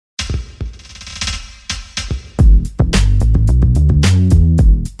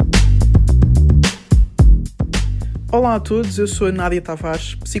Olá a todos, eu sou a Nádia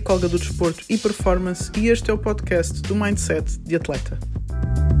Tavares, psicóloga do desporto e performance, e este é o podcast do Mindset de Atleta.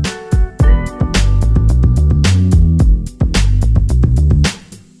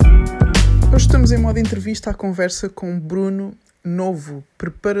 Hoje estamos em modo entrevista à conversa com Bruno Novo,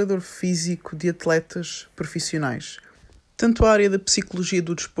 preparador físico de atletas profissionais. Tanto a área da psicologia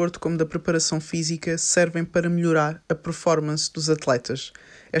do desporto como da preparação física servem para melhorar a performance dos atletas.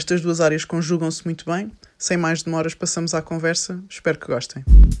 Estas duas áreas conjugam-se muito bem. Sem mais demoras, passamos à conversa. Espero que gostem.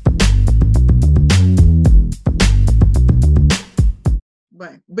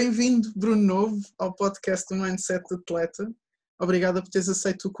 Bem, bem-vindo, Bruno Novo, ao podcast do Mindset de Atleta. Obrigada por teres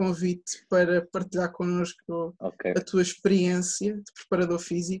aceito o convite para partilhar connosco a tua experiência de preparador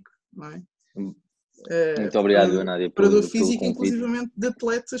físico, não é? Muito obrigado, Nádia, preparador físico, inclusivamente de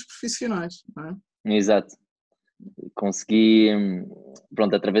atletas profissionais, não é? Exato. Consegui,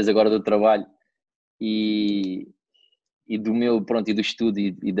 através agora do trabalho e do meu, e do estudo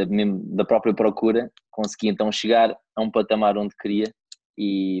e da própria procura, consegui então chegar a um patamar onde queria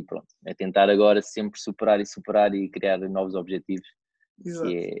e é tentar agora sempre superar e criar novos objetivos,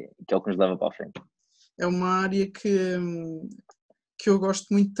 que é o que nos leva para a frente. É uma área que eu gosto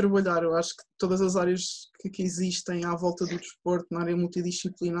muito de trabalhar. Eu acho que todas as áreas que existem à volta do desporto, na área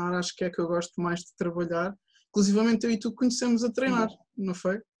multidisciplinar, acho que é que eu gosto mais de trabalhar. Inclusivamente eu e tu conhecemos a treinar, não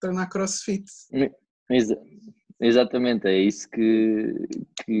foi? Treinar crossfit. Exatamente, é isso que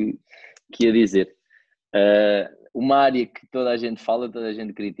ia dizer. Uma área que toda a gente fala, toda a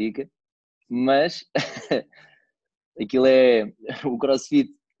gente critica, mas aquilo o crossfit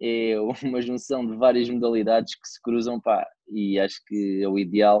é uma junção de várias modalidades que se cruzam, e acho que é o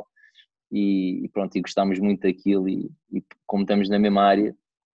ideal e gostamos muito daquilo e como estamos na mesma área,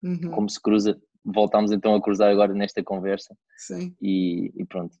 como se cruza, voltamos então a cruzar agora nesta conversa. Sim. E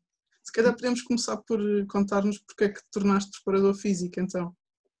pronto. Se calhar podemos começar por contar-nos porque é que te tornaste preparador físico, então.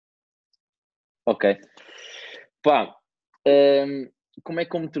 Ok. Como é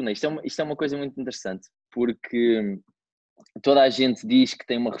que eu me tornei? Isto é uma coisa muito interessante, porque toda a gente diz que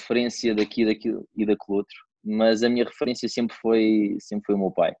tem uma referência daqui, daquilo e daquele outro, mas a minha referência sempre foi o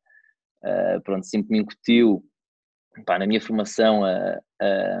meu pai. Sempre me incutiu, na minha formação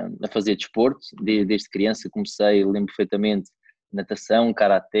a fazer desporto. Desde criança comecei, lembro perfeitamente, natação,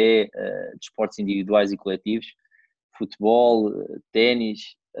 karaté, desportos individuais e coletivos, futebol,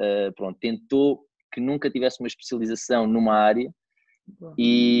 ténis. Tentou que nunca tivesse uma especialização numa área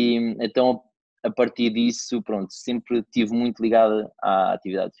e então a partir disso, sempre estive muito ligado à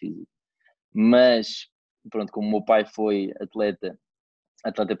atividade física. Mas, como o meu pai foi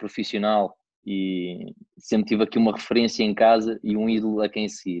atleta profissional e sempre tive aqui uma referência em casa e um ídolo a quem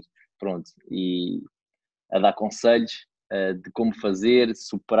seguir, e a dar conselhos de como fazer,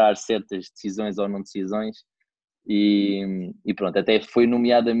 superar certas decisões ou não decisões e até foi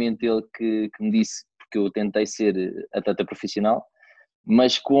nomeadamente ele que me disse, porque eu tentei ser atleta profissional,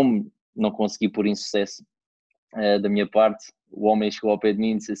 mas como não consegui pôr em sucesso da minha parte, o homem chegou ao pé de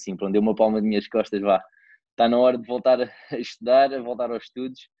mim e disse assim, deu uma palma de minhas costas, está na hora de voltar a estudar, a voltar aos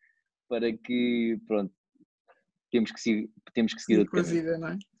estudos, para que, temos que seguir outro caminho. Vida, não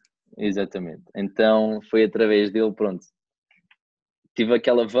é? Exatamente. Então foi através dele, tive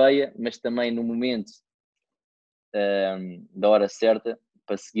aquela veia, mas também no momento da hora certa,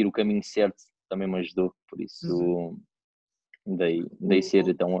 para seguir o caminho certo, também me ajudou, por isso daí ser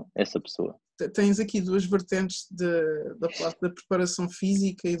então essa pessoa. Tens aqui duas vertentes da parte da preparação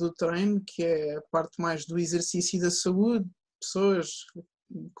física e do treino, que é a parte mais do exercício e da saúde, pessoas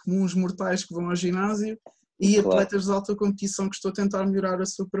comuns mortais que vão ao ginásio, e atletas de alta competição que estou a tentar melhorar a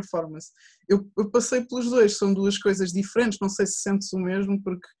sua performance. Eu passei pelos dois, são duas coisas diferentes, não sei se sentes o mesmo,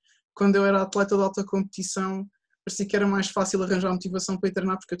 porque quando eu era atleta de alta competição parecia que era mais fácil arranjar motivação para ir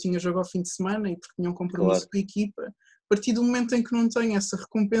treinar porque eu tinha jogo ao fim de semana e porque tinha um compromisso com a equipa. A partir do momento em que não tenho essa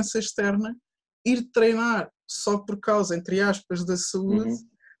recompensa externa, ir treinar só por causa, entre aspas, da saúde,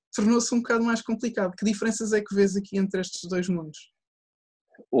 tornou-se um bocado mais complicado. Que diferenças é que vês aqui entre estes dois mundos?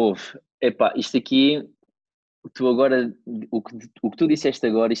 Isto aqui, tu agora, o que tu disseste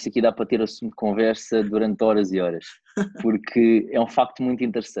agora, isto aqui dá para ter assunto de conversa durante horas e horas, porque é um facto muito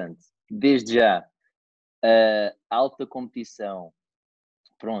interessante. Desde já, a alta competição,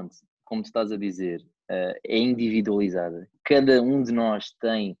 como tu estás a dizer, é individualizada. Cada um de nós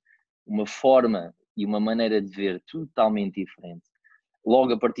tem uma forma e uma maneira de ver totalmente diferente.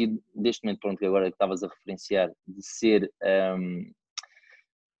 Logo a partir deste momento, que agora estavas a referenciar, de ser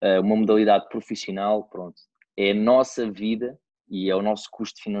uma modalidade profissional, é a nossa vida e é o nosso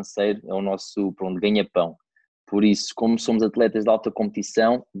custo financeiro, é o nosso ganha-pão. Por isso, como somos atletas de alta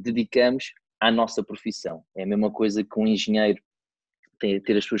competição, dedicamos à nossa profissão. É a mesma coisa que um engenheiro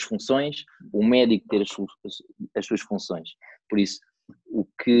ter as suas funções, o médico ter as suas funções. Por isso, o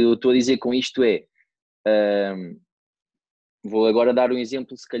que eu estou a dizer com isto é, vou agora dar um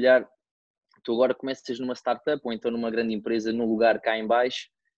exemplo, se calhar, tu agora começas numa startup ou então numa grande empresa, num lugar cá em baixo,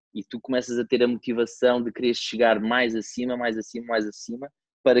 e tu começas a ter a motivação de querer chegar mais acima, mais acima, mais acima,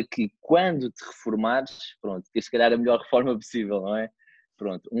 para que quando te reformares, pronto, tens se calhar a melhor reforma possível, não é?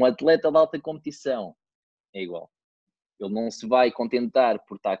 Pronto, um atleta de alta competição é igual. Ele não se vai contentar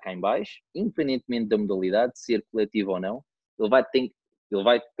por estar cá em baixo, independentemente da modalidade, ser coletivo ou não, ele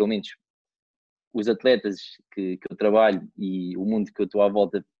vai, pelo menos os atletas que eu trabalho e o mundo que eu estou à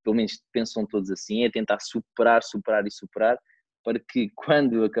volta, pelo menos pensam todos assim, é tentar superar para que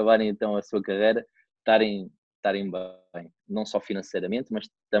quando acabarem então a sua carreira, estarem bem, não só financeiramente, mas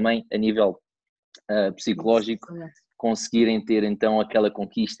também a nível psicológico, conseguirem ter então aquela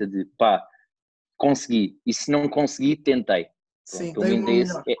conquista de pá, consegui, e se não consegui, tentei. Pronto, Sim, dei o meu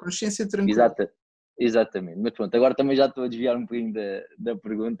melhor, consciência tranquila. Exatamente, mas pronto, agora também já estou a desviar um bocadinho da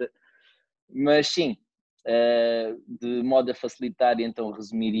pergunta, mas sim, de modo a facilitar e então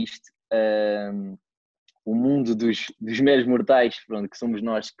resumir isto, o mundo dos meros mortais, pronto, que somos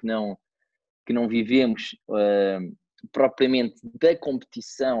nós que não vivemos propriamente da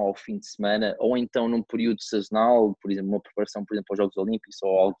competição ao fim de semana, ou então num período sazonal, por exemplo, uma preparação, por exemplo, aos Jogos Olímpicos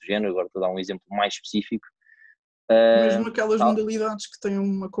ou algo do género, agora estou a dar um exemplo mais específico. Mesmo aquelas modalidades que têm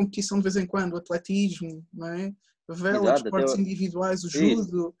uma competição de vez em quando, o atletismo, não é? A vela, desportos individuais, o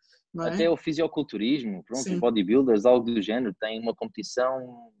judo, não é? Até o fisiculturismo, pronto, os bodybuilders, algo do género, têm uma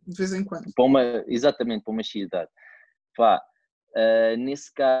competição de vez em quando. Exatamente, para uma cidade. Pá,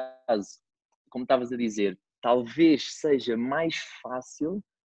 nesse caso, como estavas a dizer, talvez seja mais fácil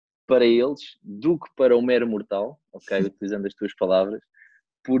para eles do que para o mero mortal, ok, utilizando as tuas palavras,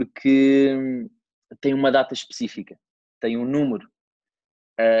 porque tem uma data específica, tem um número.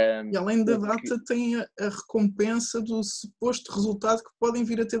 E além da data tem a recompensa do suposto resultado que podem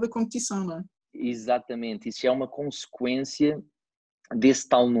vir a ter da competição, não é? Exatamente, isso é uma consequência desse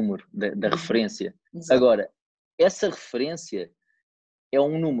tal número, da referência. Exato. Agora, essa referência é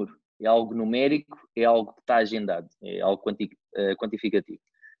um número, é algo numérico, é algo que está agendado, é algo quantificativo.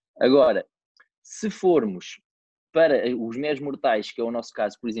 Agora, se formos para os meros mortais, que é o nosso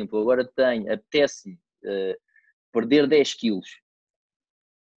caso, por exemplo, agora apetece-me perder 10 quilos.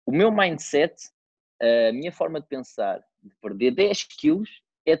 O meu mindset, a minha forma de pensar de perder 10 quilos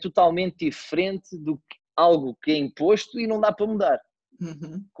é totalmente diferente do que algo que é imposto e não dá para mudar.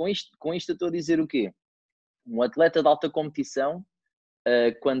 Uhum. Com isto eu estou a dizer o quê? Um atleta de alta competição,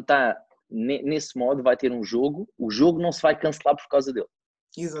 quando está nesse modo, vai ter um jogo, o jogo não se vai cancelar por causa dele.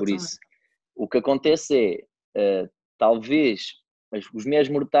 Exatamente. Por isso, o que acontece é, talvez os meros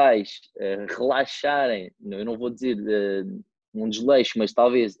mortais relaxarem, eu não vou dizer um desleixo, mas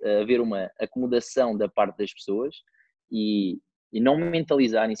talvez haver uma acomodação da parte das pessoas e não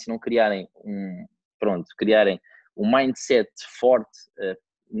mentalizarem, se não criarem criarem um mindset forte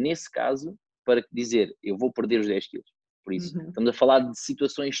nesse caso, para dizer, eu vou perder os 10 quilos. Por isso, estamos a falar de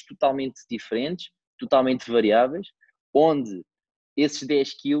situações totalmente diferentes, totalmente variáveis, onde esses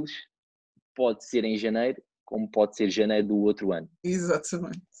 10 quilos pode ser em janeiro, como pode ser janeiro do outro ano.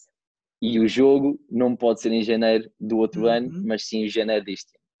 Exatamente. E o jogo não pode ser em janeiro do outro ano, mas sim em janeiro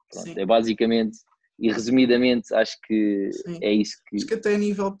deste ano. Pronto, é basicamente, e resumidamente, acho que é isso que... Acho que até a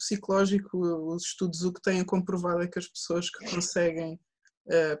nível psicológico, os estudos o que têm comprovado é que as pessoas que conseguem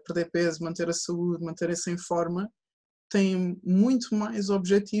perder peso, manter a saúde, manterem-se em forma, têm muito mais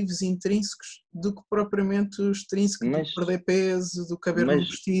objetivos intrínsecos do que propriamente o extrínseco de perder peso, do caber num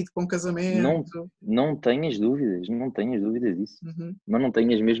vestido para um casamento. Não tenhas dúvidas disso. Mas não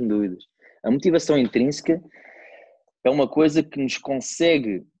tenhas mesmo dúvidas. A motivação intrínseca é uma coisa que nos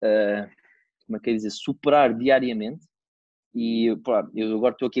consegue, como é que é dizer, superar diariamente. E pá, eu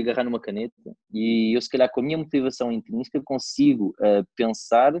agora estou aqui a agarrar numa caneta e eu se calhar com a minha motivação intrínseca consigo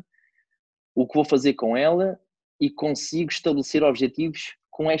pensar o que vou fazer com ela e consigo estabelecer objetivos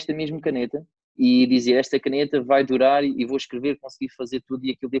com esta mesma caneta e dizer esta caneta vai durar e vou escrever, conseguir fazer tudo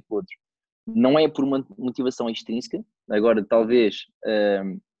e aquilo e aquilo outro. Não é por uma motivação extrínseca, agora talvez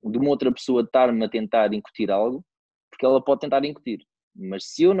de uma outra pessoa estar-me a tentar incutir algo, porque ela pode tentar incutir, mas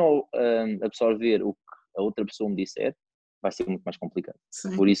se eu não absorver o que a outra pessoa me disser, vai ser muito mais complicado.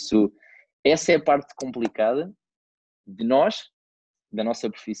 Sim. Por isso, essa é a parte complicada de nós, da nossa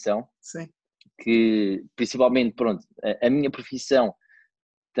profissão. Sim. Que principalmente, pronto, a minha profissão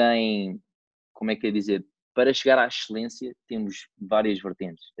tem, como é que é dizer, para chegar à excelência temos várias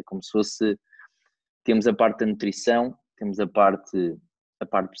vertentes, é como se fosse, temos a parte da nutrição, temos a parte a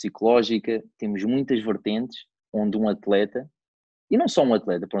parte psicológica, temos muitas vertentes onde um atleta, e não só um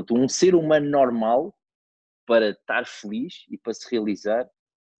atleta, pronto, um ser humano normal, para estar feliz e para se realizar,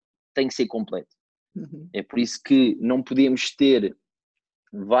 tem que ser completo. É por isso que não podemos ter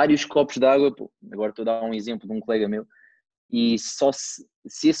vários copos de água, agora estou a dar um exemplo de um colega meu, e só se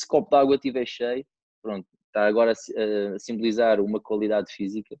esse copo de água estiver cheio, pronto, está agora a simbolizar uma qualidade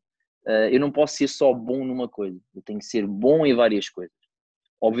física, eu não posso ser só bom numa coisa, eu tenho que ser bom em várias coisas.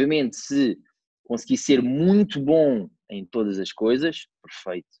 Obviamente, se conseguir ser muito bom em todas as coisas,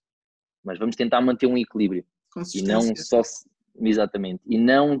 perfeito, mas vamos tentar manter um equilíbrio e não só, exatamente, e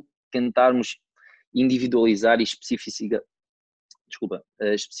não tentarmos individualizar e especificar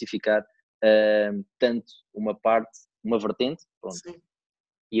tanto uma parte, uma vertente, pronto,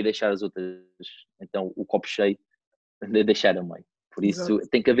 e deixar as outras, então o copo cheio, de deixar a meio. Por isso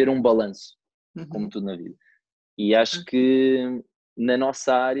tem que haver um balanço, como tudo na vida. E acho que na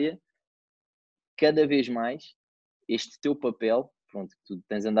nossa área, cada vez mais, este teu papel, pronto, que tu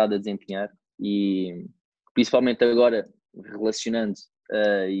tens andado a desempenhar, e principalmente agora relacionando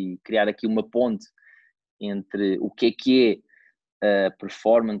e criar aqui uma ponte entre o que é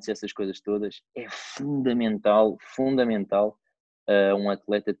performance, essas coisas todas, é fundamental um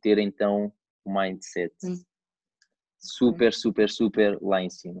atleta ter então um mindset super lá em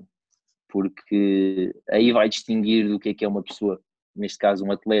cima, porque aí vai distinguir do que é uma pessoa, neste caso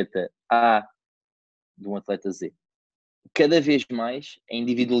um atleta A de um atleta Z. Cada vez mais a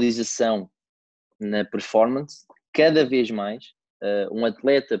individualização na performance, cada vez mais um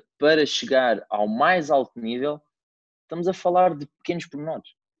atleta para chegar ao mais alto nível, estamos a falar de pequenos pormenores.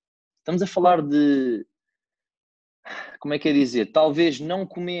 Estamos a falar de, como é que é dizer, talvez não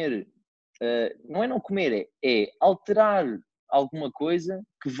comer, não é não comer, é alterar alguma coisa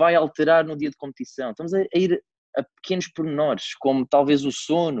que vai alterar no dia de competição. Estamos a ir a pequenos pormenores, como talvez o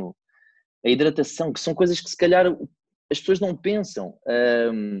sono, a hidratação, que são coisas que se calhar as pessoas não pensam.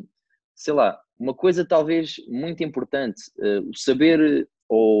 Sei lá, uma coisa talvez muito importante, o saber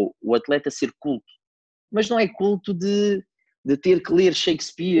ou o atleta ser culto, mas não é culto de ter que ler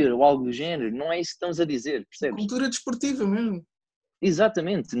Shakespeare ou algo do género, não é isso que estamos a dizer, percebes? Cultura desportiva mesmo.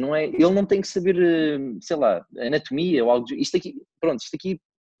 Exatamente, não é, ele não tem que saber, sei lá, anatomia ou algo, isto aqui, pronto, isto aqui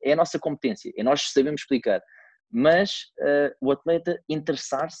é a nossa competência, é nós sabemos explicar, mas o atleta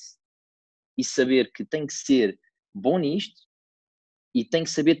interessar-se e saber que tem que ser bom nisto e tem que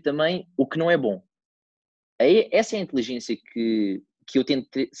saber também o que não é bom. Essa é a inteligência que eu tento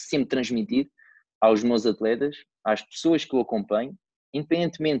sempre transmitir aos meus atletas, às pessoas que eu acompanho,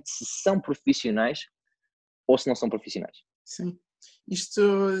 independentemente se são profissionais ou se não são profissionais. Sim, isto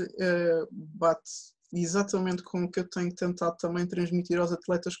bate exatamente com o que eu tenho tentado também transmitir aos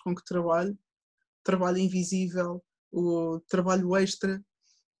atletas com que trabalho invisível, o trabalho extra,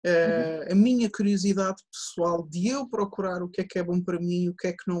 a minha curiosidade pessoal de eu procurar o que é bom para mim, o que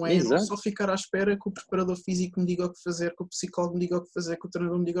é que não é, não só ficar à espera que o preparador físico me diga o que fazer, que o psicólogo me diga o que fazer, que o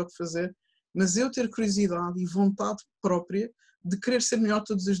treinador me diga o que fazer, mas eu ter curiosidade e vontade própria de querer ser melhor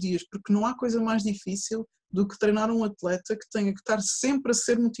todos os dias, porque não há coisa mais difícil do que treinar um atleta que tenha que estar sempre a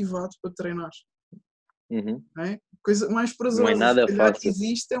ser motivado para treinar. Não é? A coisa mais prazerosa não é nada fácil que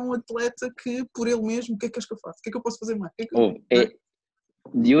existe é um atleta que, por ele mesmo, o que é que és que eu faço? O que é que eu posso fazer mais?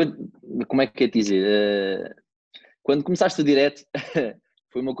 Como é que é dizer? Quando começaste o direto,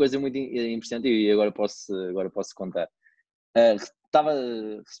 foi uma coisa muito impressionante e agora posso contar.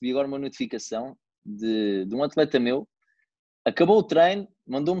 Recebi agora uma notificação de um atleta meu, acabou o treino,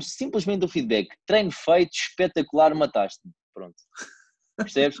 mandou-me simplesmente o feedback: treino feito, espetacular, mataste-me. Pronto.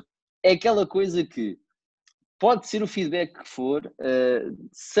 Percebes? É aquela coisa que pode ser o feedback que for,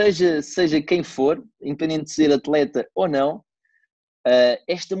 seja quem for, independente de ser atleta ou não,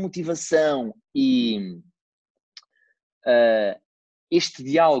 esta motivação e este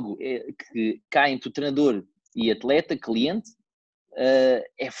diálogo que cá entre o treinador e atleta, cliente,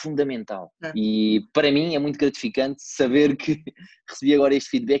 é fundamental. E para mim é muito gratificante saber que recebi agora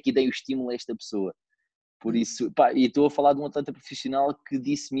este feedback e dei o estímulo a esta pessoa. Por isso, e estou a falar de um atleta profissional que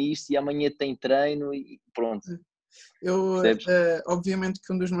disse-me isto e amanhã tem treino e pronto. Eu, obviamente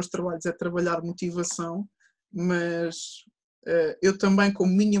que um dos meus trabalhos é trabalhar motivação, mas eu também, com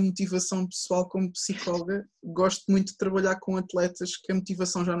minha motivação pessoal como psicóloga, gosto muito de trabalhar com atletas que a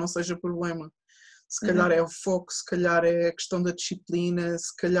motivação já não seja problema. Se calhar é o foco, se calhar é a questão da disciplina,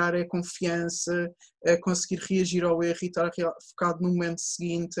 se calhar é a confiança, é conseguir reagir ao erro e estar focado no momento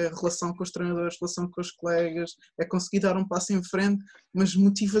seguinte, é a relação com os treinadores, a relação com os colegas, é conseguir dar um passo em frente, mas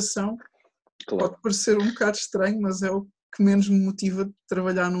motivação pode parecer um bocado estranho, mas é o que menos me motiva de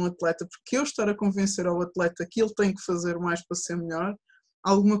trabalhar num atleta, porque eu estar a convencer ao atleta que ele tem que fazer mais para ser melhor,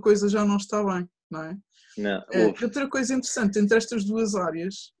 alguma coisa já não está bem, não é? Não, Outra coisa interessante entre estas duas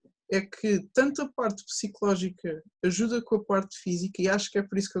áreas é que tanto a parte psicológica ajuda com a parte física, e acho que é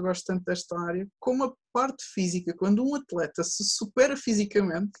por isso que eu gosto tanto desta área, como a parte física, quando um atleta se supera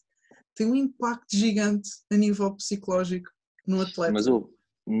fisicamente, tem um impacto gigante a nível psicológico no atleta. mas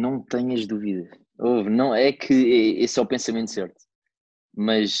não tenhas dúvidas. Não, é que esse é o pensamento certo.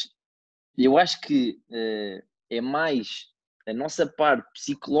 Mas eu acho que é mais a nossa parte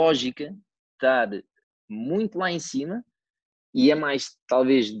psicológica estar muito lá em cima, e é mais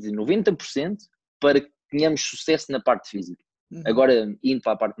talvez de 90% para que tenhamos sucesso na parte física. Agora, indo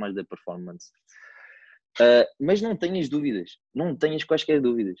para a parte mais da performance. Mas não tenhas dúvidas, não tenhas quaisquer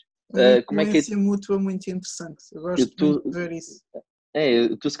dúvidas. Uma Como é que influência mútua muito interessante. Eu gosto muito de ver isso.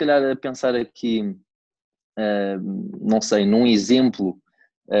 eu estou se calhar a pensar aqui, não sei, num exemplo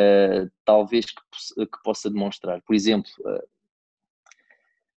talvez que possa demonstrar. Por exemplo,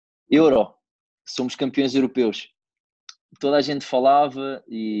 Euro, somos campeões europeus. Toda a gente falava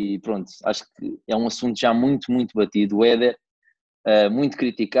e pronto, acho que é um assunto já muito, muito batido. O Éder, muito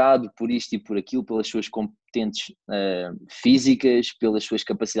criticado por isto e por aquilo, pelas suas competentes físicas, pelas suas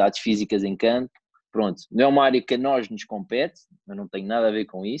capacidades físicas em campo. Pronto, não é uma área que a nós nos compete, eu não tenho nada a ver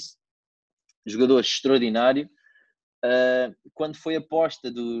com isso. Jogador extraordinário. Quando foi a aposta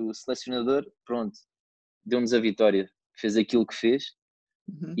do selecionador, pronto, deu-nos a vitória. Fez aquilo que fez.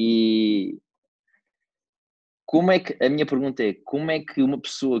 E a minha pergunta é, como é que uma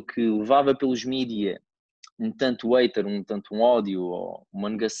pessoa que levava pelos mídia um tanto hater, um tanto um ódio ou uma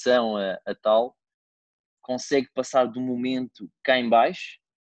negação a tal, consegue passar do momento cá em baixo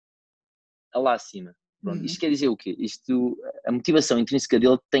a lá acima? Pronto, isto quer dizer o quê? A motivação intrínseca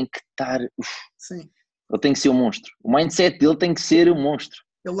dele tem que estar... Sim. Ele tem que ser um monstro. O mindset dele tem que ser um monstro.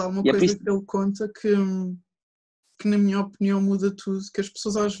 Ele há uma coisa que ele conta que na minha opinião muda tudo, que as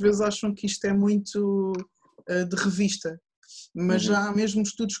pessoas às vezes acham que isto é muito de revista, mas já há mesmo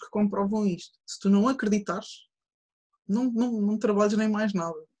estudos que comprovam isto. Se tu não acreditares, não trabalhas nem mais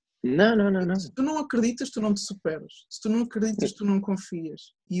nada. Não. Se tu não acreditas, tu não te superas. Se tu não acreditas, tu não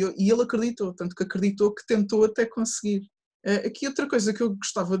confias. E ele acreditou, tanto que acreditou que tentou até conseguir. Aqui outra coisa que eu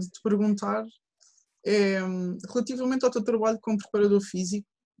gostava de te perguntar é relativamente ao teu trabalho como preparador físico.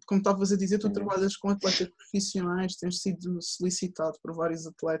 Como estavas a dizer, tu trabalhas com atletas profissionais, tens sido solicitado por vários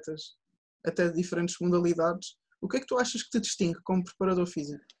atletas, até de diferentes modalidades. O que é que tu achas que te distingue como preparador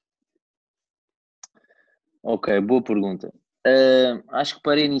físico? Ok, boa pergunta. Acho que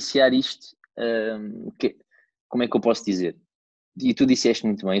para iniciar isto, como é que eu posso dizer? E tu disseste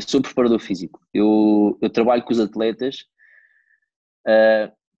muito bem, eu sou preparador físico. Eu trabalho com os atletas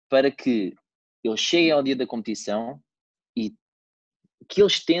para que eles cheguem ao dia da competição e que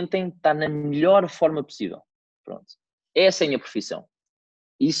eles tentem estar na melhor forma possível. Pronto. Essa é a minha profissão.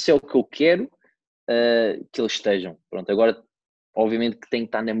 Isso é o que eu quero que eles estejam. Pronto. Agora, obviamente que tem que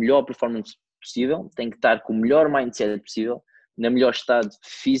estar na melhor performance possível, tem que estar com o melhor mindset possível, no melhor estado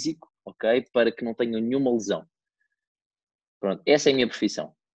físico, ok? Para que não tenham nenhuma lesão. Pronto. Essa é a minha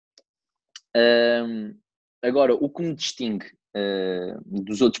profissão. Agora, o que me distingue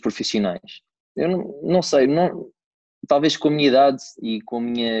dos outros profissionais? Eu não sei, talvez com a minha idade e com a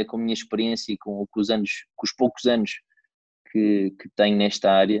minha experiência e com os poucos anos que tenho nesta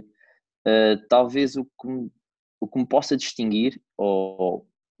área, talvez o que me possa distinguir, ou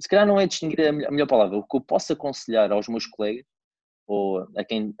se calhar não é distinguir a melhor palavra, o que eu posso aconselhar aos meus colegas ou a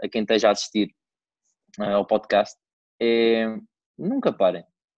quem esteja a assistir ao podcast é nunca parem.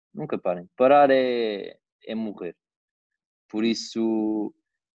 Parar é morrer. Por isso,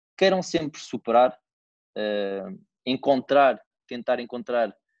 queiram sempre superar, tentar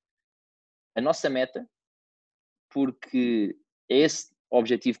encontrar a nossa meta, porque é esse o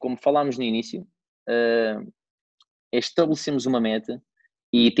objetivo, como falámos no início, é estabelecermos uma meta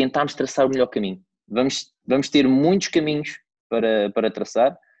e tentarmos traçar o melhor caminho. Vamos ter muitos caminhos para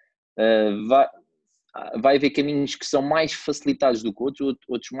traçar, vai haver caminhos que são mais facilitados do que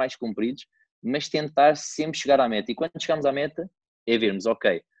outros mais compridos, mas tentar sempre chegar à meta. E quando chegamos à meta, é vermos,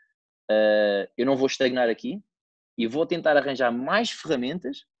 ok, eu não vou estagnar aqui e vou tentar arranjar mais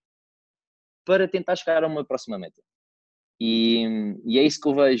ferramentas para tentar chegar a uma próxima meta. E é isso que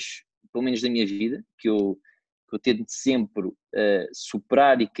eu vejo, pelo menos da minha vida, que eu tento sempre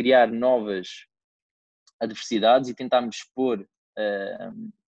superar e criar novas adversidades e tentar me expor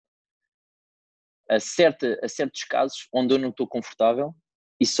a certos casos onde eu não estou confortável,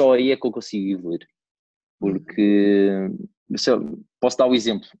 e só aí é que eu consigo evoluir. Porque, posso dar o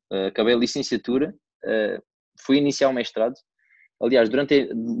exemplo, acabei a licenciatura, fui iniciar o mestrado. Aliás, durante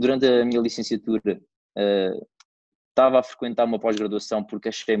a minha licenciatura estava a frequentar uma pós-graduação porque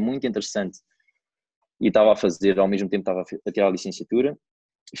achei muito interessante e estava a fazer, ao mesmo tempo estava a tirar a licenciatura.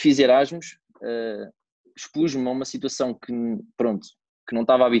 Fiz Erasmus, expus-me a uma situação que, pronto, que não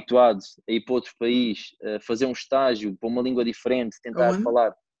estava habituado a ir para outro país, a fazer um estágio para uma língua diferente, tentar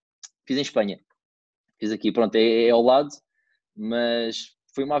falar. Fiz em Espanha. Fiz aqui, pronto, é ao lado, mas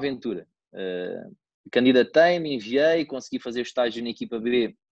foi uma aventura. Candidatei-me, enviei, consegui fazer o estágio na equipa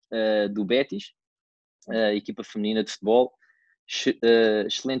B do Betis, equipa feminina de futebol.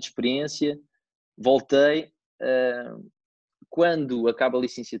 Excelente experiência. Voltei. Quando acaba a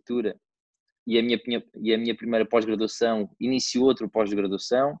licenciatura e a minha primeira pós-graduação, inicio outra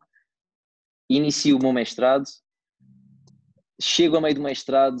pós-graduação, inicio o meu mestrado, chego a meio do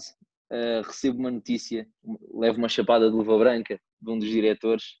mestrado, recebo uma notícia, levo uma chapada de luva branca de um dos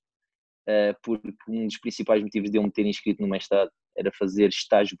diretores, porque um dos principais motivos de eu me ter inscrito no mestrado era fazer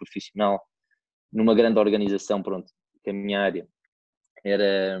estágio profissional numa grande organização, pronto, que a minha área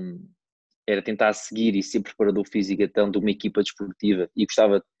era tentar seguir e ser preparador físico então de uma equipa desportiva, e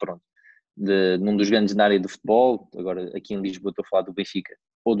gostava, pronto, num dos grandes na área do futebol. Agora aqui em Lisboa estou a falar do Benfica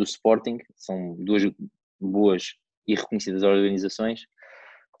ou do Sporting, são duas boas e reconhecidas organizações,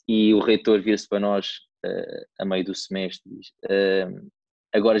 e o reitor vira-se para nós a meio do semestre e diz,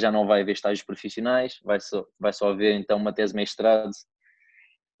 agora já não vai haver estágios profissionais, vai só haver então uma tese de mestrado.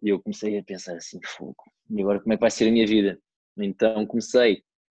 E eu comecei a pensar assim, fogo, e agora como é que vai ser a minha vida? Então comecei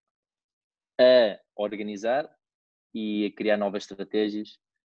a organizar e a criar novas estratégias.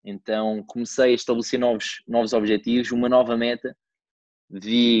 Então comecei a estabelecer novos objetivos, uma nova meta.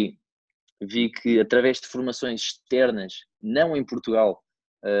 Vi que através de formações externas, não em Portugal,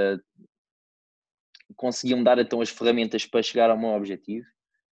 conseguiam dar então as ferramentas para chegar ao meu objetivo.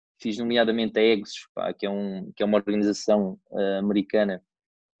 Fiz nomeadamente a Exos, que é uma organização americana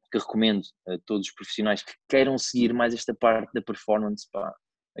que recomendo a todos os profissionais que queiram seguir mais esta parte da performance.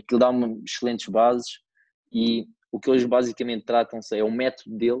 Aquilo dá-me excelentes bases, e o que eles basicamente tratam-se é o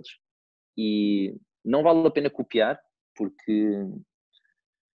método deles, e não vale a pena copiar, porque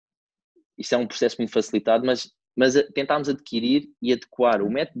isso é um processo muito facilitado, mas tentámos adquirir e adequar.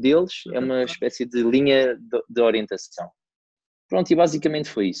 O método deles é uma espécie de linha de orientação. Pronto, e basicamente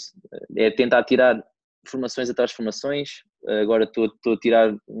foi isso. É tentar tirar formações atrás de formações. Agora estou a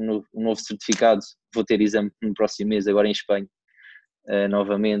tirar um novo certificado, vou ter exame no próximo mês, agora em Espanha,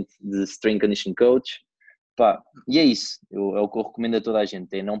 novamente, de Strength Conditioning Coach. E é isso, é o que eu recomendo a toda a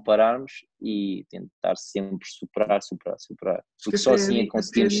gente, é não pararmos e tentar sempre superar, porque só assim é que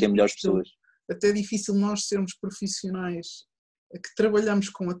conseguimos ser melhores pessoas. Até é difícil nós sermos profissionais que trabalhamos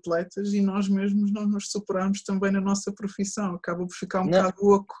com atletas e nós mesmos não nos superarmos também na nossa profissão. Acaba por ficar um bocado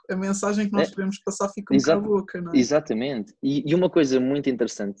oco. A mensagem que nós queremos passar fica um bocado oca, não é? Exatamente. E uma coisa muito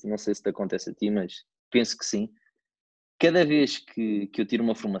interessante, não sei se te acontece a ti, mas penso que sim. Cada vez que eu tiro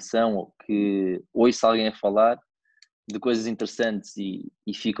uma formação ou que ouço alguém a falar de coisas interessantes e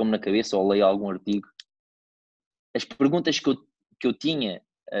ficam-me na cabeça, ou leio algum artigo, as perguntas que eu tinha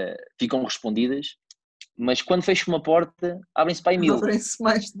ficam respondidas, mas quando fecho uma porta, abrem-se para aí 1000. Abrem-se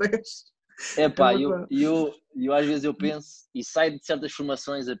mais de 10. Eu às vezes eu penso e saio de certas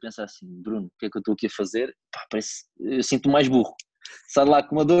formações a pensar assim, Bruno, o que é que eu estou aqui a fazer? Eu sinto-me mais burro. Saio lá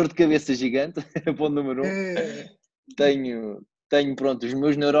com uma dor de cabeça gigante, ponto número 1. Tenho pronto, os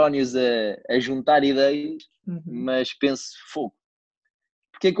meus neurónios a juntar ideias, mas penso, fogo,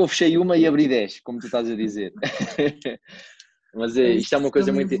 porque é que eu fechei uma e abri 10, como tu estás a dizer? Mas isto é uma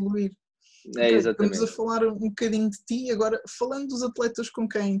coisa muito... Evoluir. Exatamente. Estamos a falar um bocadinho de ti, agora falando dos atletas com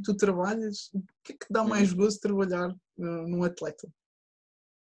quem tu trabalhas, o que é que dá mais gozo de trabalhar num atleta?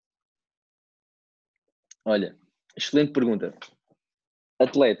 Olha, excelente pergunta.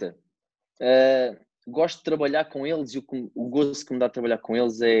 Atleta, gosto de trabalhar com eles, e o gozo que me dá de trabalhar com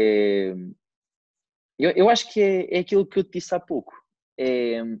eles é... Eu acho que é aquilo que eu te disse há pouco,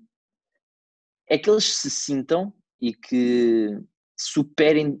 é que eles se sintam e que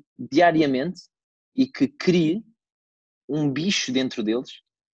superem diariamente e que criem um bicho dentro deles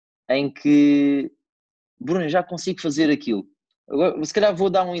em que, Bruno, já consigo fazer aquilo. Agora, se calhar vou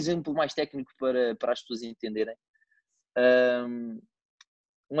dar um exemplo mais técnico para as pessoas entenderem.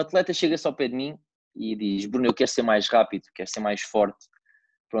 Um atleta chega-se ao pé de mim e diz, Bruno, eu quero ser mais rápido, quero ser mais forte.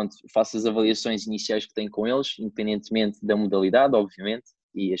 Pronto, faço as avaliações iniciais que tenho com eles, independentemente da modalidade, obviamente,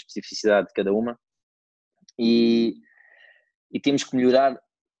 e a especificidade de cada uma. E temos que melhorar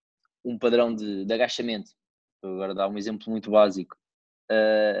um padrão de agachamento. Vou agora dar um exemplo muito básico.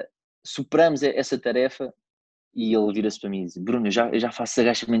 Superamos essa tarefa e ele vira-se para mim e diz, Bruno, eu já faço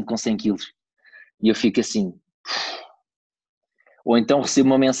agachamento com 100 kg. E eu fico assim. Ou então recebo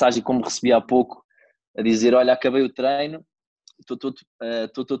uma mensagem, como recebi há pouco, a dizer, olha, acabei o treino, estou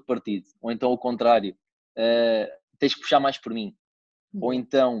todo partido. Ou então o contrário, tens que puxar mais por mim. Ou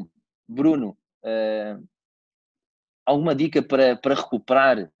então, Bruno, alguma dica para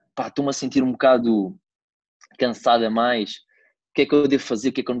recuperar? Pá, estou-me a sentir um bocado cansada mais. O que é que eu devo fazer?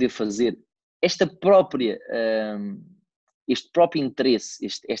 O que é que eu não devo fazer? Esta própria, este próprio interesse,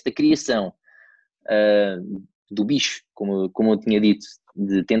 esta criação do bicho, como eu tinha dito,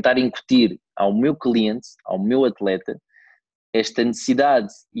 de tentar incutir ao meu cliente, ao meu atleta, esta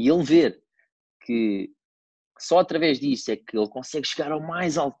necessidade, e ele ver que só através disso é que ele consegue chegar ao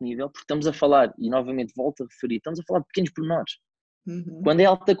mais alto nível, porque estamos a falar, e novamente volto a referir, estamos a falar de pequenos pormenores. Quando é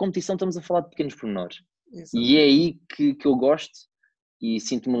alta competição, estamos a falar de pequenos pormenores. E é aí que eu gosto e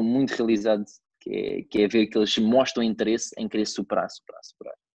sinto-me muito realizado, que é ver que eles mostram interesse em querer superar.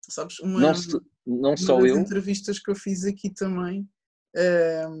 Sabes, não só das eu. entrevistas que eu fiz aqui também,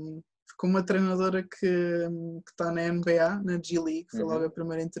 com uma treinadora que está na NBA, na G-League, foi logo a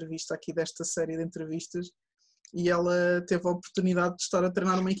primeira entrevista aqui desta série de entrevistas, e ela teve a oportunidade de estar a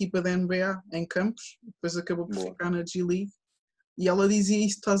treinar uma equipa da NBA em Campos, depois acabou por ficar na G-League, e ela dizia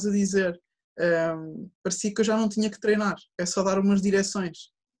isso que estás a dizer, parecia que eu já não tinha que treinar, é só dar umas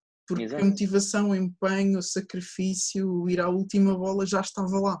direções, porque a motivação, o empenho, o sacrifício, ir à última bola já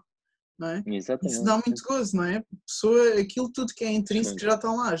estava lá, não é? Exatamente. Isso dá muito gozo, não é? Pessoa, aquilo tudo que é intrínseco já está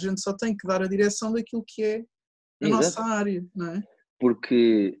lá, a gente só tem que dar a direção daquilo que é a nossa área, não é?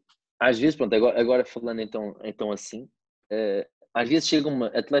 Porque às vezes, pronto, agora falando então assim, às vezes chegam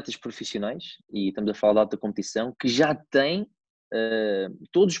atletas profissionais, e estamos a falar de alta competição, que já têm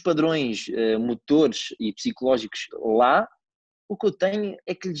todos os padrões motores e psicológicos lá. O que eu tenho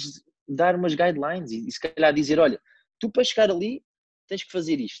é que lhes dar umas guidelines e se calhar dizer, olha, tu para chegar ali tens que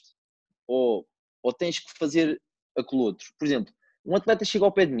fazer isto, ou tens que fazer aquilo outro. Por exemplo, um atleta chega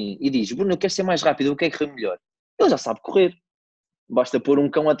ao pé de mim e diz, Bruno, eu quero ser mais rápido, eu quero correr melhor. Ele já sabe correr. Basta pôr um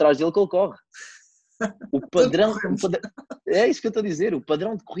cão atrás dele que ele corre. O padrão é isso que eu estou a dizer, o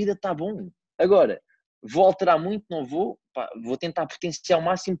padrão de corrida está bom. Agora, vou alterar muito, não vou, vou tentar potenciar o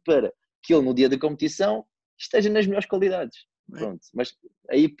máximo para que ele no dia da competição esteja nas melhores qualidades. Pronto, mas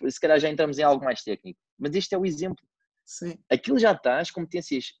aí se calhar já entramos em algo mais técnico. Mas este é o exemplo. Sim. Aquilo já está, as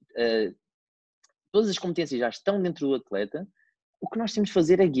competências, todas as competências já estão dentro do atleta. O que nós temos de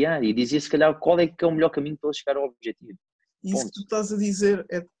fazer é guiar e dizer se calhar qual é que é o melhor caminho para ele chegar ao objetivo. Isso que tu estás a dizer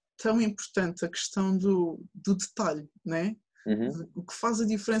é tão importante, a questão do detalhe, não é? O que faz a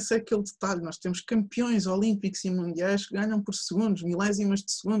diferença é aquele detalhe. Nós temos campeões olímpicos e mundiais que ganham por segundos, milésimas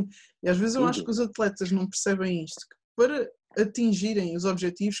de segundo, e às vezes eu acho que os atletas não percebem isto, que para atingirem os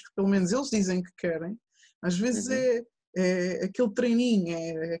objetivos que pelo menos eles dizem que querem, às vezes é aquele treininho,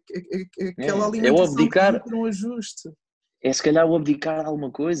 é aquela alimentação que para um ajuste. É se calhar o abdicar de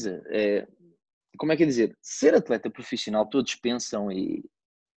alguma coisa. Como é que é dizer? Ser atleta profissional, todos pensam e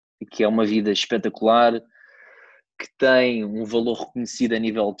que é uma vida espetacular, que tem um valor reconhecido a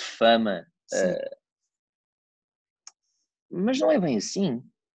nível de fama, mas não é bem assim.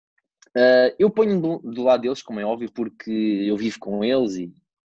 Eu ponho-me do lado deles, como é óbvio, porque eu vivo com eles e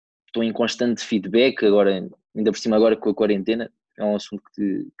estou em constante feedback, agora, ainda por cima agora com a quarentena, é um assunto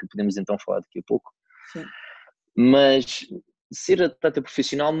que podemos então falar daqui a pouco. Sim. Mas ser atleta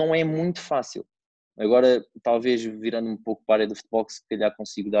profissional não é muito fácil. Agora, talvez virando um pouco para a área do futebol, que se calhar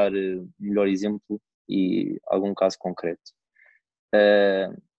consigo dar melhor exemplo e algum caso concreto.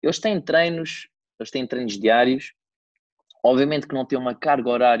 Eles têm treinos diários, obviamente que não têm uma carga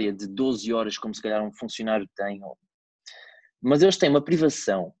horária de 12 horas como se calhar um funcionário tem, mas eles têm uma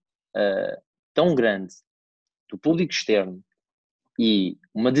privação tão grande do público externo e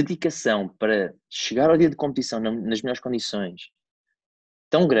uma dedicação para chegar ao dia de competição nas melhores condições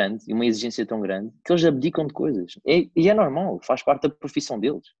tão grande e uma exigência tão grande que eles abdicam de coisas. E é normal, faz parte da profissão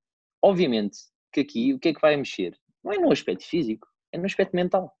deles. Obviamente que aqui o que é que vai mexer? Não é no aspecto físico, é no aspecto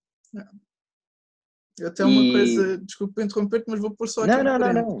mental. Até uma coisa, desculpa interromper-te, mas vou pôr só aqui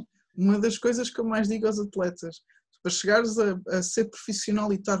Não. Uma das coisas que eu mais digo aos atletas, para chegares a ser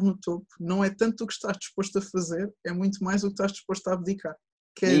profissional e estar no topo, não é tanto o que estás disposto a fazer, é muito mais o que estás disposto a abdicar.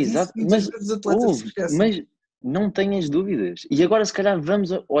 Que é disso que muitas vezes os atletas se esquecem. Mas não tenhas dúvidas. E agora se calhar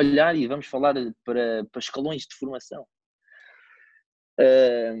vamos olhar e vamos falar para escalões de formação.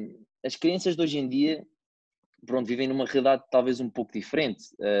 As crianças de hoje em dia, pronto, vivem numa realidade talvez um pouco diferente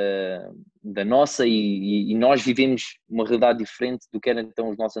da nossa e nós vivemos uma realidade diferente do que eram então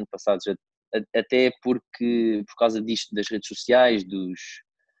os nossos antepassados, até porque por causa disto das redes sociais,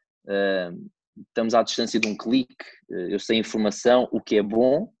 estamos à distância de um clique, eu sei a informação, o que é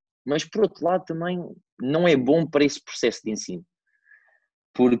bom, mas por outro lado também não é bom para esse processo de ensino,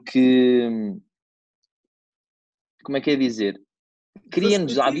 porque como é que é dizer?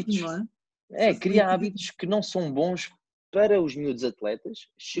 Cria-nos hábitos, cria hábitos que não são bons para os miúdos atletas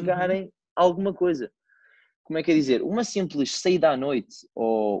chegarem a alguma coisa. Como é que é dizer? Uma simples saída à noite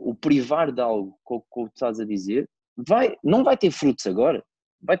ou o privar de algo, como tu estás a dizer, não vai ter frutos agora,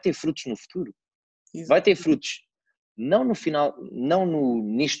 vai ter frutos no futuro. Exato. Vai ter frutos não no final,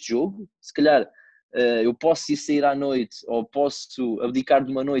 neste jogo, se calhar eu posso ir sair à noite ou posso abdicar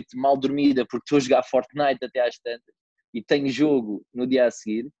de uma noite mal dormida porque estou a jogar Fortnite até às tantas e tenho jogo no dia a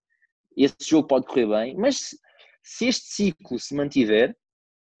seguir, esse jogo pode correr bem, mas se este ciclo se mantiver,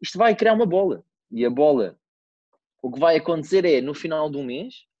 isto vai criar uma bola, e a bola, o que vai acontecer é, no final de um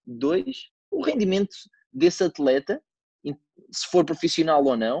mês, 2, o rendimento desse atleta, se for profissional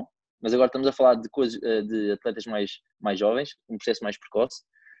ou não, mas agora estamos a falar de atletas mais jovens, um processo mais precoce,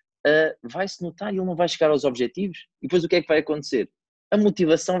 vai-se notar e ele não vai chegar aos objetivos. E depois o que é que vai acontecer? A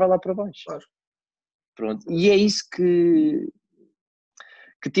motivação vai lá para baixo. Claro. Pronto. E é isso que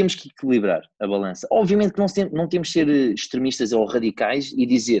temos que equilibrar a balança. Obviamente que não temos de ser extremistas ou radicais e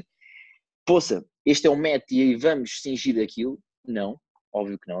dizer, poça, este é o método e aí vamos cingir aquilo. Não,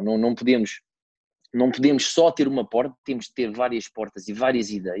 óbvio que não. Não podemos só ter uma porta, temos de ter várias portas e várias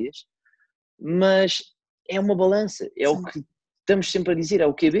ideias, mas é uma balança, é o que estamos sempre a dizer, é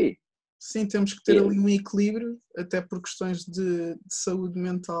o QB. Sim, temos que ter ali um equilíbrio, até por questões de saúde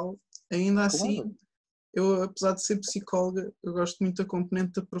mental. Ainda assim, Claro. eu, apesar de ser psicóloga, eu gosto muito da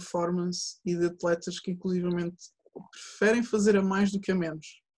componente da performance e de atletas que inclusivamente preferem fazer a mais do que a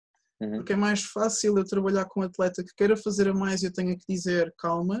menos. Porque é mais fácil eu trabalhar com um atleta que queira fazer a mais e eu tenho que dizer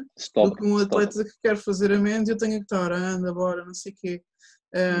calma, do que um atleta que quer fazer a menos e eu tenho que estar, anda, bora, não sei o quê.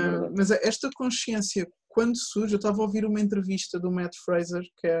 Mas esta consciência, quando surge, eu estava a ouvir uma entrevista do Matt Fraser,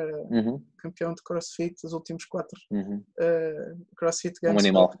 que é campeão de CrossFit dos últimos 4 CrossFit Games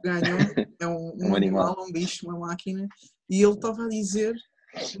que ganhou. É um animal, um bicho, uma máquina. E ele estava a dizer,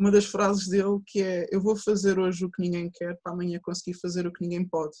 uma das frases dele, que é: eu vou fazer hoje o que ninguém quer, para amanhã conseguir fazer o que ninguém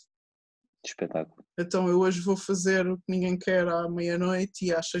pode. Espetáculo. Então eu hoje vou fazer o que ninguém quer à meia-noite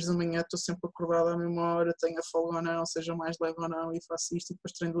e às 6 da manhã estou sempre acordada à mesma hora, tenha folga ou não, seja mais leve ou não, e faço isto, e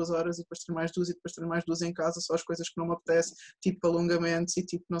depois treino 2 horas, e depois treino mais 2, e depois treino mais 2 em casa, só as coisas que não me apetece, tipo alongamentos e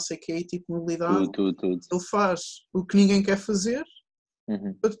tipo não sei o quê, e tipo mobilidade. Tudo. Ele faz o que ninguém quer fazer,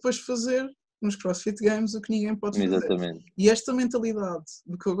 para depois fazer nos CrossFit Games o que ninguém pode fazer. Exatamente. E esta mentalidade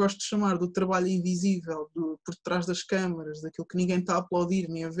do que eu gosto de chamar do trabalho invisível, por trás das câmaras, daquilo que ninguém está a aplaudir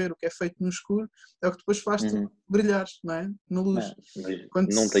nem a ver o que é feito no escuro, é o que depois faz-te brilhar, não é? Na luz.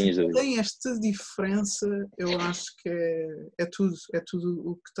 Quando não tenhas dúvida. Tem esta diferença, eu acho que é tudo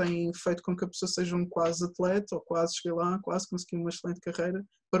o que tem feito com que a pessoa seja um quase atleta, ou quase cheguei lá, quase consegui uma excelente carreira,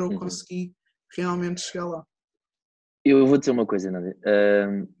 para o conseguir realmente chegar lá. Eu vou dizer uma coisa, Nádia.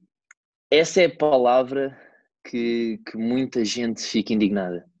 Essa é a palavra que muita gente fica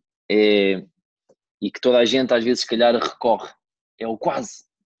indignada. E que toda a gente às vezes se calhar recorre. É o quase.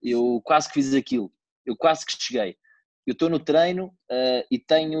 Eu quase que fiz aquilo. Eu quase que cheguei. Eu estou no treino e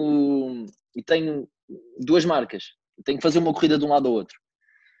tenho 2 marcas. Eu tenho que fazer uma corrida de um lado ao outro.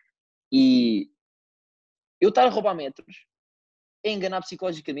 E eu estar a roubar metros é enganar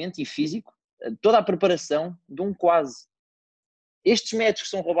psicologicamente e físico toda a preparação de um quase. Estes metros que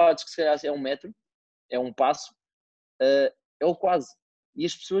são roubados, que se calhar é 1 metro, é um passo, é o quase. E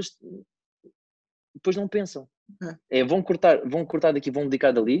as pessoas depois não pensam. Vão cortar daqui, vão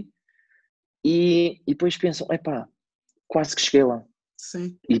dedicar dali e depois pensam, epá, quase que cheguei lá.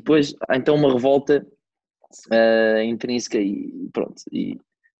 Sim. E depois há então uma revolta intrínseca e pronto. E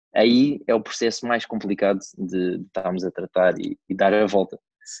aí é o processo mais complicado de estarmos a tratar e dar a volta.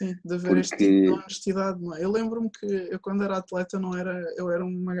 Sim, de haver este tipo de honestidade, não é? Eu lembro-me que eu quando era atleta eu era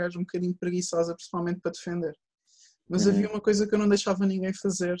uma gaja um bocadinho preguiçosa, principalmente para defender. Mas havia uma coisa que eu não deixava ninguém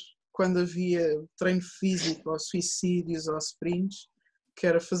fazer quando havia treino físico, ou suicídios, ou sprints, que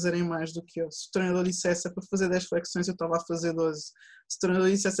era fazerem mais do que eu. Se o treinador dissesse é para fazer 10 flexões, eu estava a fazer 12. Se o treinador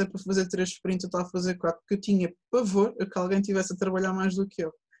dissesse é para fazer 3 sprints, eu estava a fazer 4, porque eu tinha pavor a que alguém estivesse a trabalhar mais do que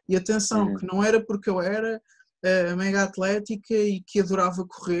eu. E atenção, que não era porque eu era mega atlética e que adorava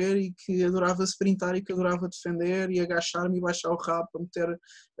correr e que adorava sprintar e que adorava defender e agachar-me e baixar o rabo para meter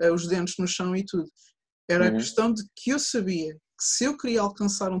os dentes no chão e tudo. Era a questão de que eu sabia que se eu queria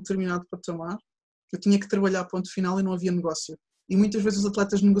alcançar um determinado patamar, eu tinha que trabalhar ponto final e não havia negócio. E muitas vezes os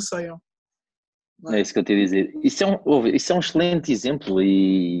atletas negociam. Não é isso que eu te ia dizer. Isso é um excelente exemplo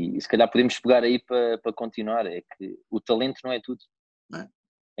e se calhar podemos pegar aí para continuar. É que o talento não é tudo. Não é?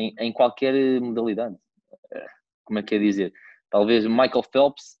 Em qualquer modalidade. Como é que é dizer? Talvez o Michael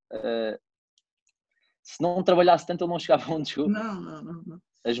Phelps, se não trabalhasse tanto, ele não chegava onde chegou. Não.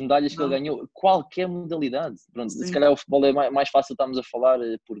 as medalhas que ele Não. ganhou, qualquer modalidade. Pronto, se Sim, calhar o futebol é mais fácil estarmos a falar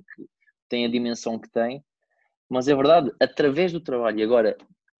porque tem a dimensão que tem, mas é verdade, através do trabalho. E agora,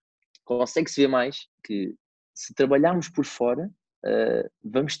 consegue-se ver mais que se trabalharmos por fora,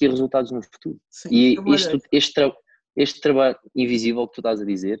 vamos ter resultados no futuro. sim, E trabalhei. este trabalho invisível que tu estás a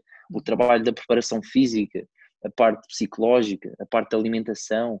dizer, o trabalho da preparação física, a parte psicológica, a parte da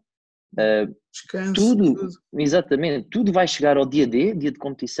alimentação, Descanso, tudo, tudo. exatamente, tudo vai chegar ao dia D, dia de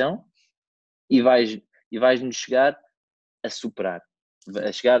competição, e vais-nos chegar a superar,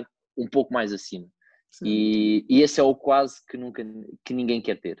 a chegar um pouco mais acima. Sim, E esse é o quase que ninguém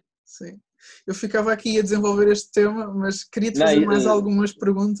quer ter. sim. Eu ficava aqui a desenvolver este tema, mas queria-te Não, fazer mais algumas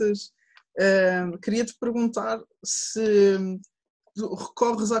perguntas. Queria-te perguntar se tu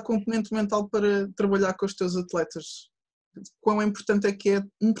recorres à componente mental para trabalhar com os teus atletas. Quão importante é que é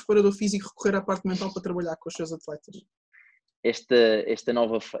um preparador físico recorrer à parte mental para trabalhar com os seus atletas?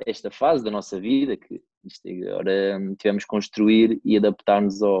 Esta fase da nosta vida que agora tivemos que construir e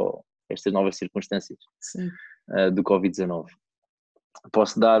adaptar-nos a estas novas circunstâncias Sim, do Covid-19.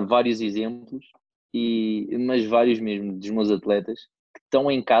 Posso dar vários exemplos, mas vários mesmo dos meus atletas que estão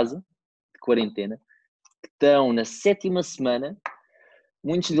em casa, de quarentena, que estão na 7ª semana,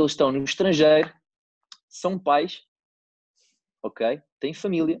 muitos deles estão no estrangeiro, são pais, ok? Têm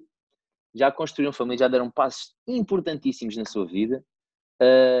família, já construíram família, já deram passos importantíssimos na sua vida,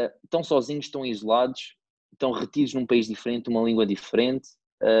 estão sozinhos, estão isolados, estão retidos num país diferente, uma língua diferente.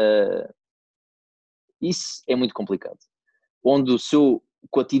 Isso é muito complicado. Onde o seu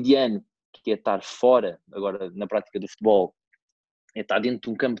cotidiano, que é estar fora, agora na prática do futebol, é estar dentro de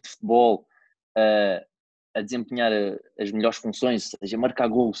um campo de futebol a desempenhar as melhores funções, seja marcar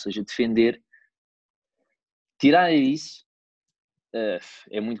gol, seja defender, tirar isso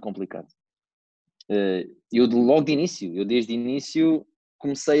é muito complicado. Eu logo de início, desde o início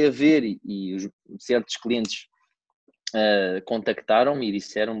comecei a ver e certos clientes contactaram-me e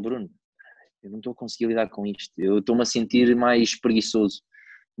disseram: Bruno, eu não estou a conseguir lidar com isto, eu estou-me a sentir mais preguiçoso,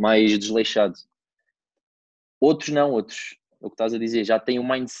 mais desleixado. Outros não, outros, é o que estás a dizer, já têm um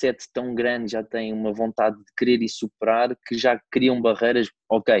mindset tão grande, já têm uma vontade de querer e superar, que já criam barreiras.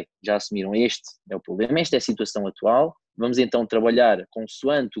 Ok, já assumiram, este é o problema, esta é a situação atual, vamos então trabalhar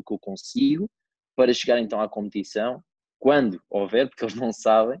consoante o que eu consigo para chegar então à competição, quando houver, porque eles não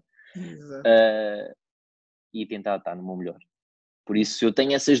sabem, e tentar estar no meu melhor. Por isso eu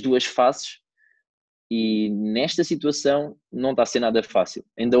tenho essas duas faces e nesta situação não está a ser nada fácil.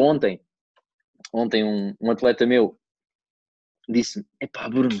 Ainda ontem um atleta meu disse-me: epá,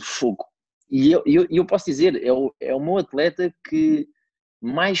 Bruno, fogo. E eu posso dizer, é o meu atleta que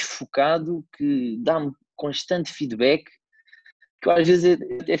mais focado, que dá-me constante feedback, que eu às vezes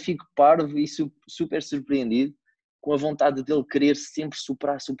até fico parvo e super surpreendido com a vontade dele querer sempre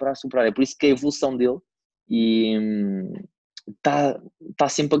superar. É por isso que a evolução dele está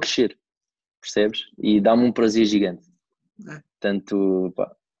sempre a crescer, percebes? E dá-me um prazer gigante. Portanto,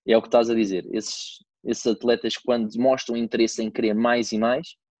 pá, é o que estás a dizer. Esses atletas, quando demonstram interesse em querer mais e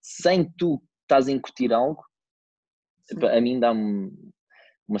mais, sem tu estás a incutir algo, a mim dá-me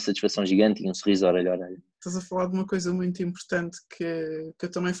uma satisfação gigante e um sorriso à orelha a orelha. Estás a falar de uma coisa muito importante que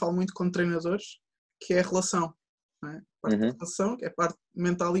eu também falo muito com treinadores, que é a relação. Não é? A parte da relação, que é a parte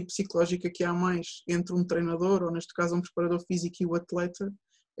mental e psicológica que há mais entre um treinador, ou neste caso um preparador físico e o atleta,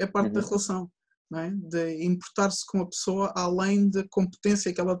 é a parte da relação. Não é? De importar-se com a pessoa além da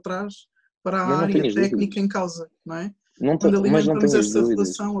competência que ela traz para a área técnica em causa. Não é? Quando Mas não alimentamos tenho as essa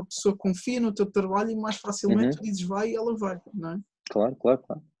dúvidas. relação, a pessoa confia no teu trabalho e mais facilmente tu dizes vai e ela vai. Não é? Claro.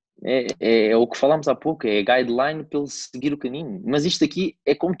 É o que falámos há pouco, é a guideline para ele seguir o caminho. Mas isto aqui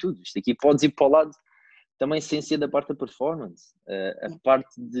é como tudo, isto aqui podes ir para o lado também sem ser da parte da performance. A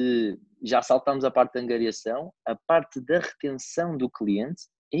parte de, já saltámos a parte da angariação, a parte da retenção do cliente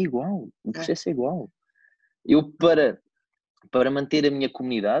é igual, o processo é igual. Eu para manter a minha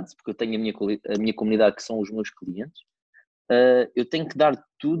comunidade, porque eu tenho a minha comunidade que são os meus clientes, eu tenho que dar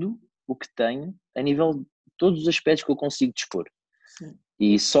tudo o que tenho a nível de todos os aspectos que eu consigo dispor. Sim.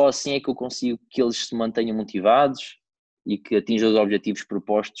 E só assim é que eu consigo que eles se mantenham motivados e que atinjam os objetivos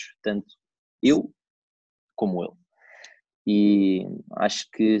propostos, tanto eu como ele. E acho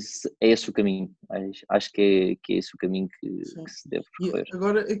que é esse o caminho. Acho que é esse o caminho que se deve percorrer. E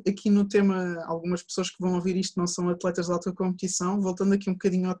agora, aqui no tema, algumas pessoas que vão ouvir isto não são atletas de alta competição, voltando aqui um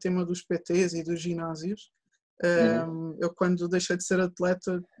bocadinho ao tema dos PTs e dos ginásios. Eu quando deixei de ser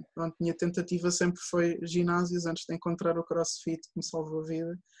atleta, pronto, minha tentativa sempre foi ginásios antes de encontrar o CrossFit que me salvou a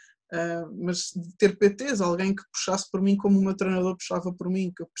vida. Mas de ter PTs, alguém que puxasse por mim como o meu treinador puxava por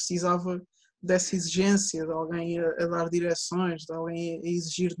mim, que eu precisava dessa exigência, de alguém a dar direções, de alguém a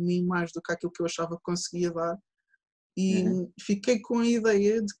exigir de mim mais do que aquilo que eu achava que conseguia dar. E fiquei com a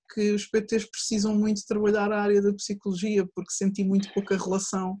ideia de que os PTs precisam muito trabalhar a área da psicologia, porque senti muito pouca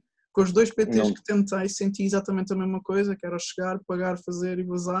relação. Com os 2 PTs Não. que tentei, senti exatamente a mesma coisa, que era chegar, pagar, fazer e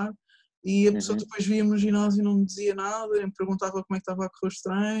vazar. E a pessoa depois via-me no ginásio e não me dizia nada, me perguntava como é que estava a correr os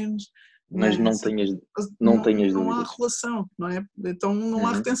treinos, Mas nem, não tenhas não há dúvidas. relação, não é? Então não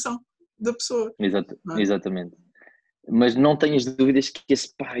há retenção da pessoa. Não é? Exatamente. Mas não tenhas dúvidas que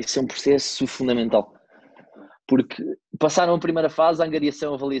esse é um processo fundamental. Porque passaram a primeira fase, a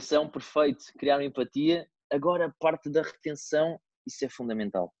angariação, a avaliação, perfeito, criaram empatia. Agora a parte da retenção, isso é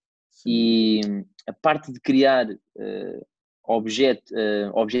fundamental. Sim. E a parte de criar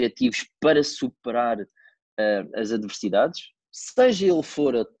objetivos para superar as adversidades, seja ele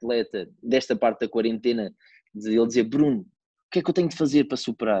for atleta desta parte da quarentena, de ele dizer, Bruno, o que é que eu tenho de fazer para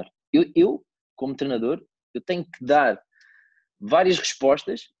superar? Eu como treinador, eu tenho que dar várias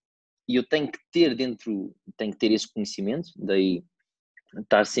respostas e eu tenho que ter esse conhecimento, daí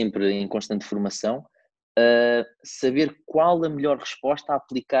estar sempre em constante formação, saber qual a melhor resposta a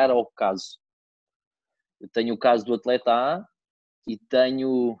aplicar ao caso. Eu tenho o caso do atleta A e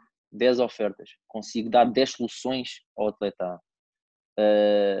tenho 10 ofertas. Consigo dar 10 soluções ao atleta A.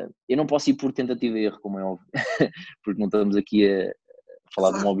 Eu não posso ir por tentativa e erro, como é óbvio, porque não estamos aqui a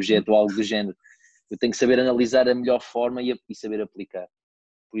falar de um objeto ou algo do género. Eu tenho que saber analisar a melhor forma e saber aplicar.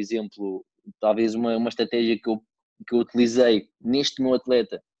 Por exemplo, talvez uma estratégia que eu utilizei neste meu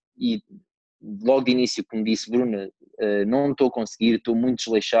atleta e logo de início, como disse, Bruna, não estou a conseguir, estou muito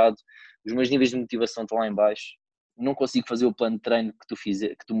desleixado, os meus níveis de motivação estão lá em baixo, não consigo fazer o plano de treino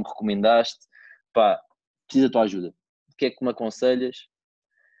que tu me recomendaste, preciso da tua ajuda. O que é que me aconselhas?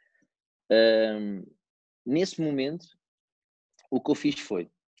 Nesse momento, o que eu fiz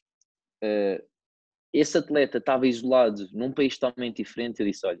foi, esse atleta estava isolado num país totalmente diferente, eu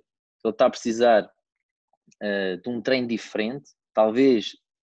disse, olha, ele está a precisar de um treino diferente, talvez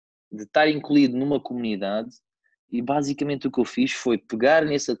de estar incluído numa comunidade, e basicamente o que eu fiz foi pegar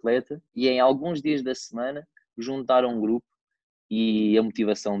nesse atleta e em alguns dias da semana juntar a um grupo e a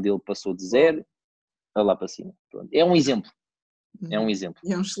motivação dele passou de 0 a lá para cima. Pronto. É um exemplo. É um exemplo.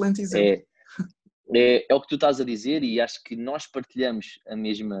 E é um excelente exemplo. É o que tu estás a dizer e acho que nós partilhamos a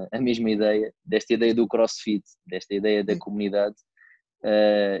mesma ideia, desta ideia do CrossFit, desta ideia da comunidade.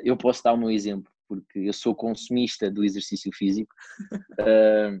 Eu posso dar o meu exemplo, porque eu sou consumista do exercício físico.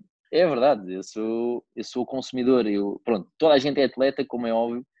 É verdade, eu sou consumidor. Pronto, toda a gente é atleta, como é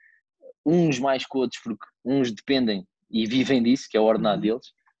óbvio, uns mais que outros, porque uns dependem e vivem disso, que é o ordenado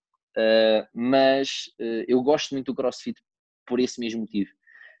deles. Mas eu gosto muito do CrossFit por esse mesmo motivo.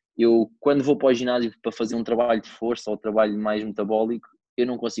 Eu, quando vou para o ginásio para fazer um trabalho de força ou trabalho mais metabólico, eu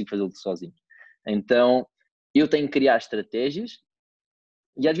não consigo fazê-lo sozinho. Então, eu tenho que criar estratégias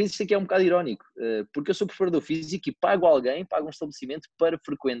e às vezes isso aqui é um bocado irónico, porque eu sou preparador físico e pago um estabelecimento para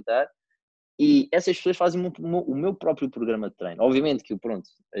frequentar e essas pessoas fazem o meu próprio programa de treino. Obviamente que eu, pronto,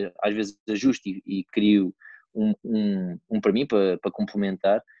 às vezes ajusto e crio um para mim, para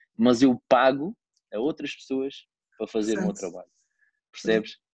complementar, mas eu pago a outras pessoas para fazer o meu trabalho.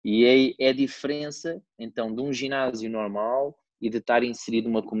 Percebes? E é a diferença, então, de um ginásio normal e de estar inserido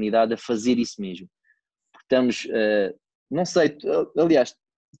numa comunidade a fazer isso mesmo. Porque estamos, não sei, aliás,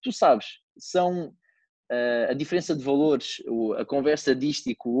 tu sabes, são a diferença de valores, a conversa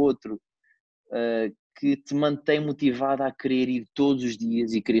disto e com o outro, que te mantém motivado a querer ir todos os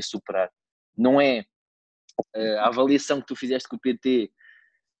dias e querer superar. Não é a avaliação que tu fizeste com o PT,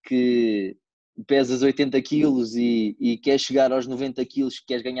 que pesas 80 quilos e queres chegar aos 90 quilos,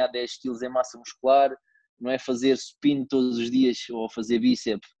 queres ganhar 10 quilos em massa muscular, não é fazer supino todos os dias ou fazer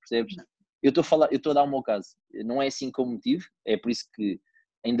bíceps, percebes? Eu estou a dar o meu caso, não é assim como motivo, é por isso que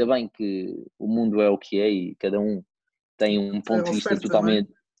ainda bem que o mundo é o que é e cada um tem um ponto de vista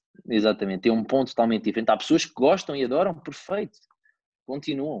totalmente, exatamente, tem um ponto totalmente diferente. Há pessoas que gostam e adoram, perfeito,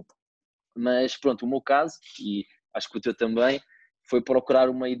 continuam. Mas pronto, o meu caso, e acho que o teu também, foi procurar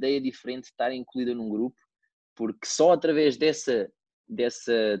uma ideia diferente de estar incluída num grupo, porque só através dessa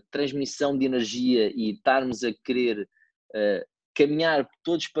transmissão de energia e estarmos a querer caminhar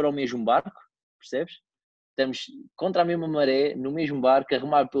todos para o mesmo barco, percebes? Estamos contra a mesma maré, no mesmo barco, a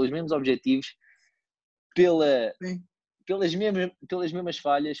remar pelos mesmos objetivos, pelas mesmas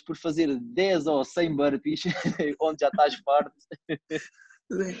falhas, por fazer 10 ou 100 burpees, onde já estás farto.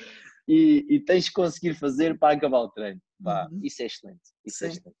 E tens de conseguir fazer para acabar o treino. Isso é excelente. Isso é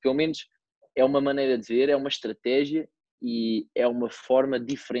excelente. Pelo menos é uma maneira de ver, é uma estratégia e é uma forma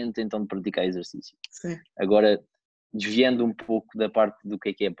diferente então de praticar exercício. Sim. Agora, desviando um pouco da parte do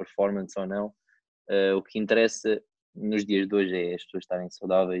que é performance ou não, o que interessa nos dias de hoje é as pessoas estarem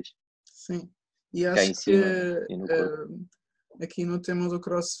saudáveis. Sim, e cá em acho cima que e no corpo. aqui no tema do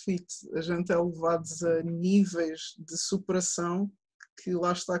CrossFit a gente é levados a níveis de superação que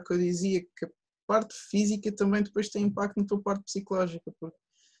lá está que eu dizia que a parte física também depois tem impacto na tua parte psicológica, porque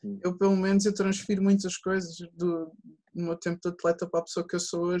eu pelo menos eu transfiro muitas coisas do meu tempo de atleta para a pessoa que eu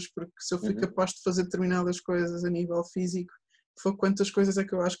sou hoje, porque se eu fui capaz de fazer determinadas coisas a nível físico, quantas coisas é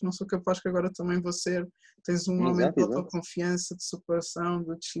que eu acho que não sou capaz que agora também vou ser. Tens um aumento de autoconfiança, de superação,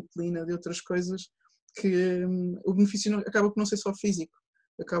 de disciplina, de outras coisas que o benefício acaba por não ser só físico,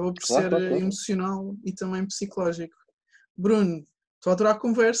 acaba por ser emocional e também psicológico. Bruno, estou a adorar a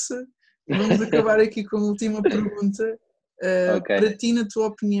conversa e vamos acabar aqui com a última pergunta. Para ti, na tua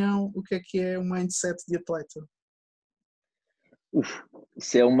opinião, o que é o mindset de atleta?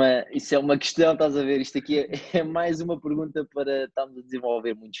 Isso é uma questão, estás a ver? Isto aqui é mais uma pergunta para estarmos a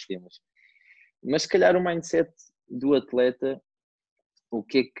desenvolver muitos temas. Mas se calhar o mindset do atleta, o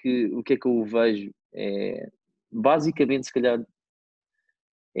que é que eu vejo? Basicamente, se calhar,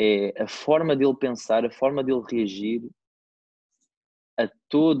 é a forma dele pensar, a forma dele reagir a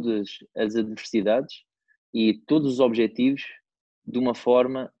todas as adversidades e todos os objetivos de uma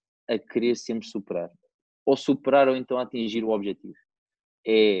forma a querer sempre superar. Ou superar ou então atingir o objetivo.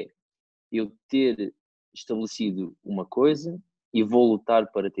 É eu ter estabelecido uma coisa e vou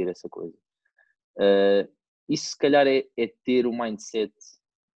lutar para ter essa coisa. Isso se calhar é ter o mindset,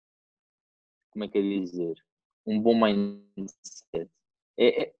 como é que é dizer? Um bom mindset.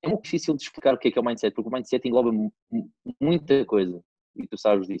 É muito difícil de explicar o que é o mindset, porque o mindset engloba muita coisa e tu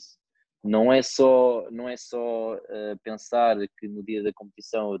sabes disso. Não é só pensar que no dia da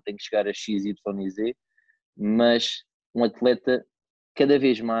competição eu tenho que chegar a X, Y e Z, mas um atleta cada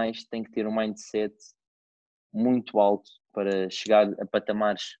vez mais tem que ter um mindset muito alto para chegar a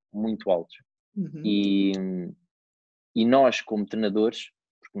patamares muito altos. E nós, como treinadores,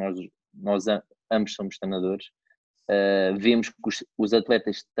 porque nós ambos somos treinadores, vemos que os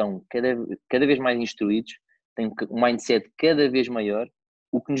atletas estão cada vez mais instruídos, têm um mindset cada vez maior,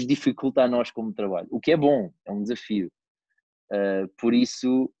 o que nos dificulta a nós como trabalho. O que é bom, é um desafio. Por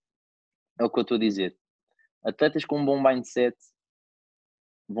isso, é o que eu estou a dizer. Atletas com um bom mindset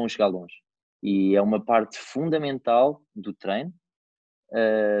vão chegar longe. E é uma parte fundamental do treino,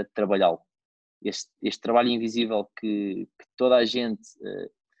 trabalhá-lo. Este trabalho invisível que toda a gente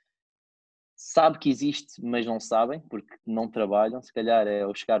sabe que existe, mas não sabem, porque não trabalham. Se calhar é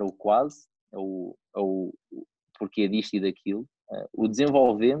o chegar ao quase, é o porquê disto e daquilo. O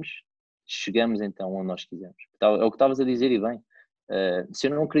desenvolvemos, chegamos então onde nós quisermos. É o que estavas a dizer, e bem. Se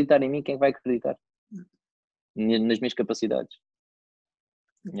eu não acreditar em mim, quem vai acreditar? Nas minhas capacidades.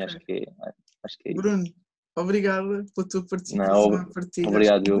 Okay. Acho que é isso. Bruno, obrigada pela tua participação à partilha.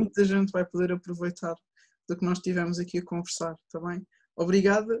 Obrigado. Acho que muita gente vai poder aproveitar do que nós tivemos aqui a conversar, está bem?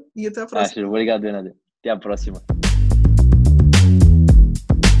 Obrigada e até à próxima. Obrigado, Leonardo. Até à próxima.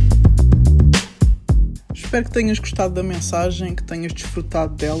 Espero que tenhas gostado da mensagem, que tenhas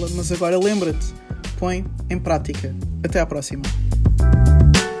desfrutado dela, mas agora lembra-te, põe em prática. Até à próxima.